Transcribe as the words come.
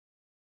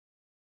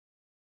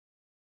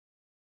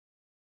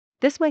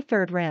This my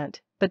third rant,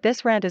 but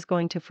this rant is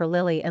going to for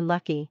Lili and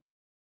Lucky.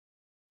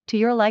 To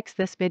your likes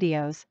this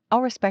videos,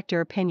 I'll respect your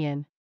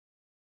opinion.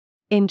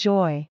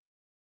 Enjoy.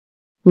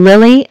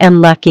 Lili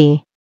and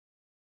Lucky.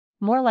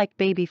 More like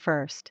baby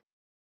first.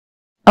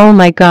 Oh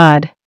my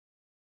god.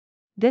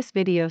 This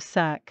videos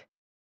suck.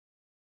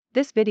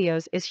 This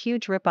videos is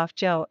huge ripoff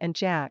Joe and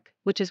Jack,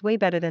 which is way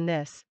better than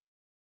this.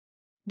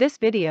 This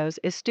videos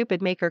is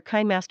stupid maker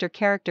Kindmaster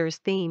characters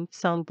theme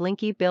song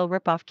Blinky Bill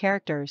ripoff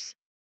characters.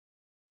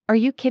 Are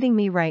you kidding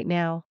me right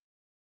now?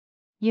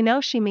 You know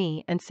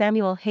Shimi and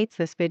Samuel hates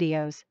this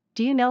videos.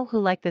 Do you know who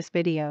like this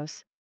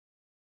videos?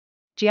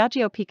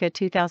 Giorgio Pika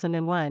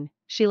 2001,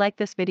 she like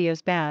this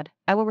videos bad,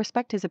 I will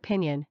respect his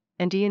opinion,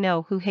 and do you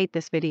know who hate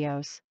this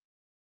videos?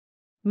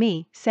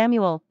 Me,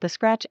 Samuel, the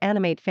Scratch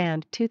Animate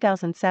Fan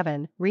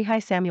 2007,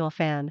 Rehai Samuel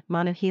Fan,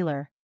 Mana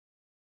Healer.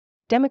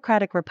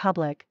 Democratic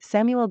Republic,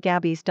 Samuel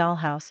Gabby's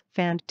Dollhouse,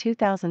 Fan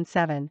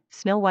 2007,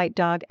 Snow White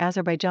Dog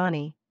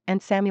Azerbaijani,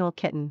 and Samuel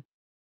Kitten.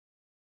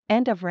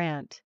 End of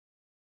rant.